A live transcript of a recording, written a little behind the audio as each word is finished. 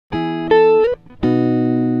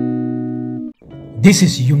This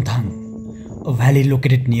is Yumthang, a valley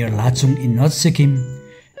located near Lachung in North Sikkim.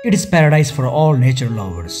 It is paradise for all nature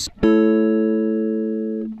lovers.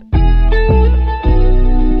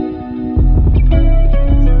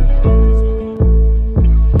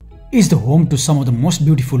 It is the home to some of the most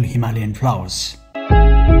beautiful Himalayan flowers.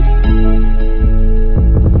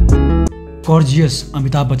 Gorgeous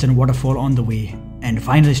Amitabh Bachchan waterfall on the way, and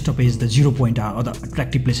final stoppage the Zero Point are other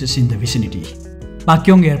attractive places in the vicinity.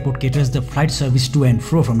 Pakyong Airport caters the flight service to and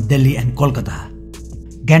fro from Delhi and Kolkata.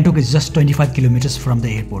 Gangtok is just 25 kilometers from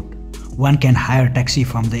the airport. One can hire a taxi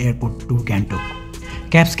from the airport to Gangtok.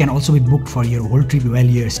 Cabs can also be booked for your whole trip while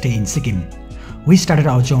you stay in Sikkim. We started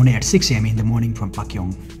our journey at 6 am in the morning from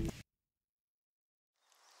Pakyong.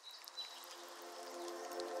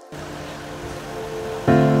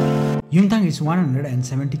 Yumthang is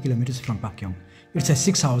 170 kilometers from Pakyong. It's a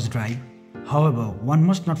 6-hour drive. However, one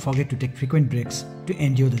must not forget to take frequent breaks to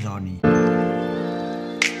endure the journey.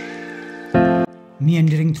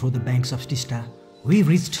 Meandering through the banks of Tista, we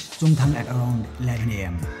reached Yumthang at around 11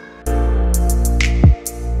 am.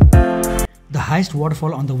 The highest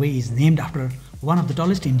waterfall on the way is named after one of the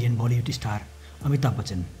tallest Indian Bollywood star, Amitabh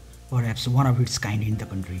Bachchan, perhaps one of its kind in the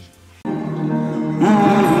country.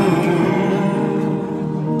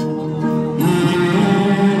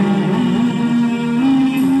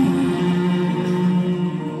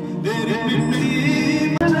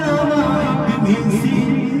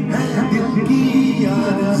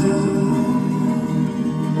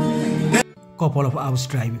 Couple of hours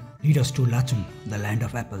drive lead us to Lachung, the land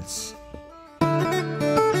of apples.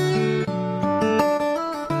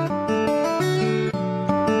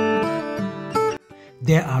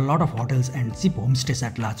 There are a lot of hotels and cheap homestays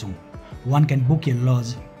at Lachung. One can book a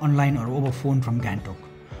lodge online or over phone from Gangtok.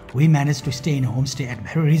 We managed to stay in a homestay at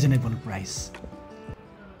very reasonable price.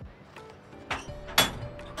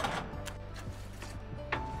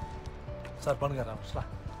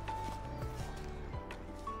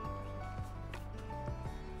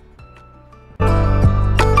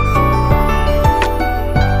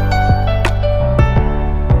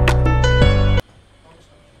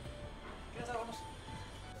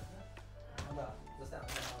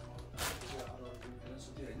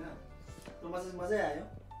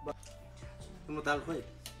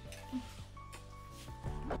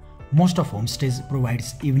 Most of homestays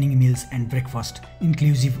provides evening meals and breakfast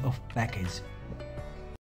inclusive of package.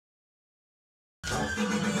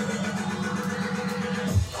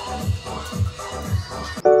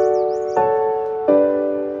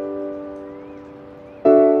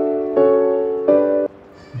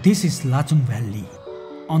 This is Yumthang Valley,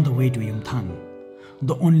 on the way to Yumthang,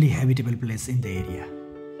 the only habitable place in the area.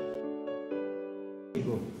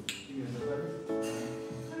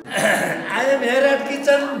 I am here at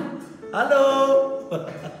kitchen. Hello.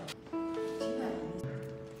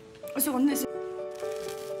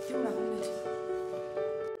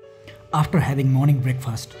 After having morning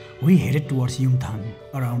breakfast, we headed towards Yumthang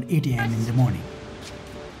around 8 am in the morning.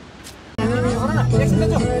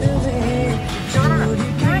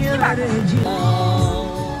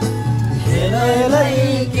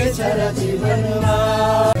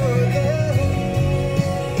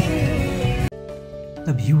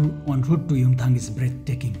 The view en route to Yumthang is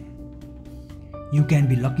breathtaking. You can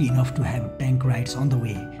be lucky enough to have tank rides on the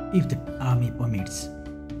way if the army permits.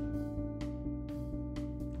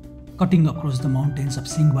 Cutting across the mountains of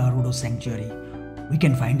Singha Rhodo Sanctuary, we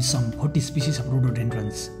can find some 40 species of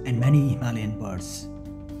rhododendrons and many Himalayan birds.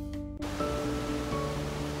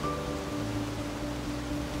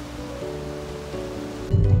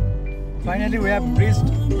 Finally, we have reached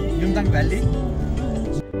Yumthang Valley.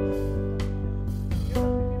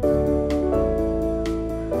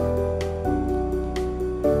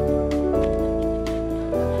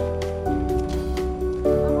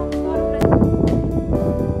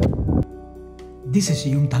 This is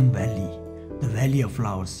Yumthang Valley, the Valley of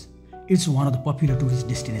Flowers. It's one of the popular tourist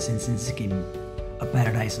destinations in Sikkim, a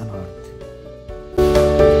paradise on earth.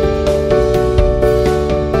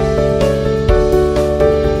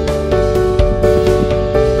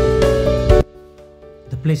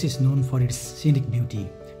 The place is known for its scenic beauty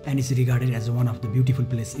and is regarded as one of the beautiful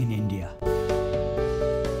places in India.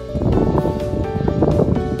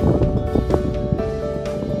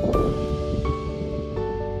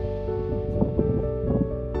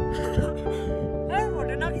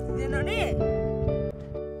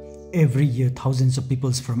 Every year, thousands of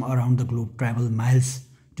people from around the globe travel miles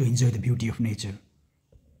to enjoy the beauty of nature.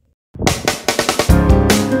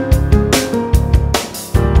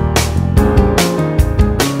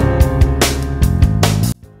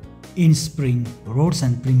 In spring, rhodes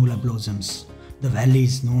and primula blossoms. The valley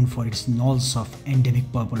is known for its knolls of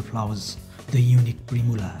endemic purple flowers, the unique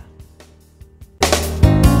primula.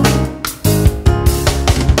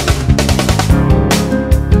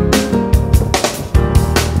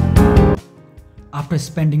 After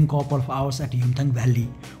spending a couple of hours at Yumthang Valley,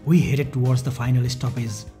 we headed towards the final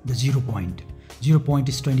stoppage, the Zero Point. Zero Point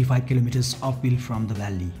is 25 kilometers uphill from the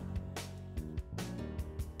valley.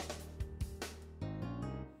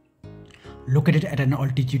 Located at an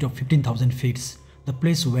altitude of 15,000 feet, the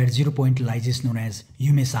place where Zero Point lies is known as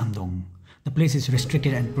Yume Samdong. The place is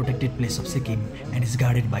restricted and protected place of Sikkim and is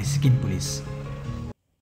guarded by Sikkim police.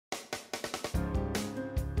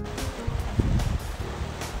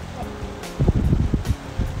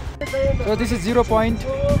 So this is 0 point.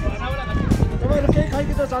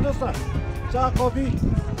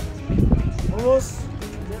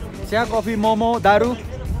 Cha, coffee, momo, daru,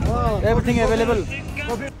 everything available.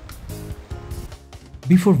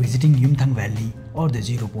 Before visiting Yumthang Valley or the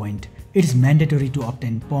Zero Point, it is mandatory to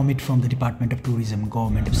obtain permit from the Department of Tourism,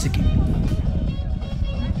 Government of Sikkim.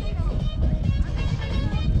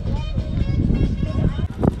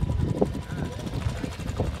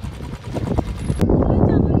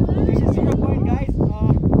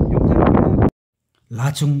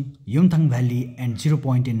 Lachung, Yumthang Valley and Zero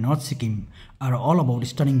Point in North Sikkim are all about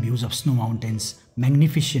stunning views of snow mountains,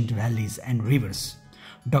 magnificent valleys and rivers.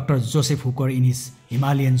 Dr. Joseph Hooker in his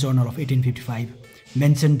Himalayan Journal of 1855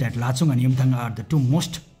 mentioned that Lachung and Yumthang are the two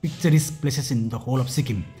most picturesque places in the whole of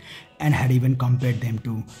Sikkim and had even compared them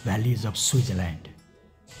to valleys of Switzerland.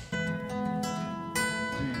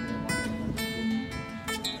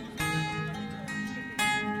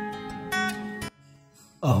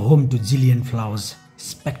 A home to zillion flowers,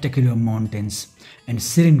 spectacular mountains and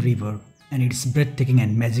serene river and its breathtaking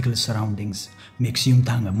and magical surroundings makes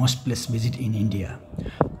Yumthang a must-place visit in India.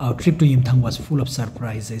 Our trip to Yumthang was full of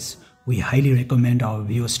surprises. We highly recommend our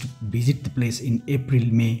viewers to visit the place in April,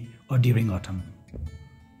 May or during autumn.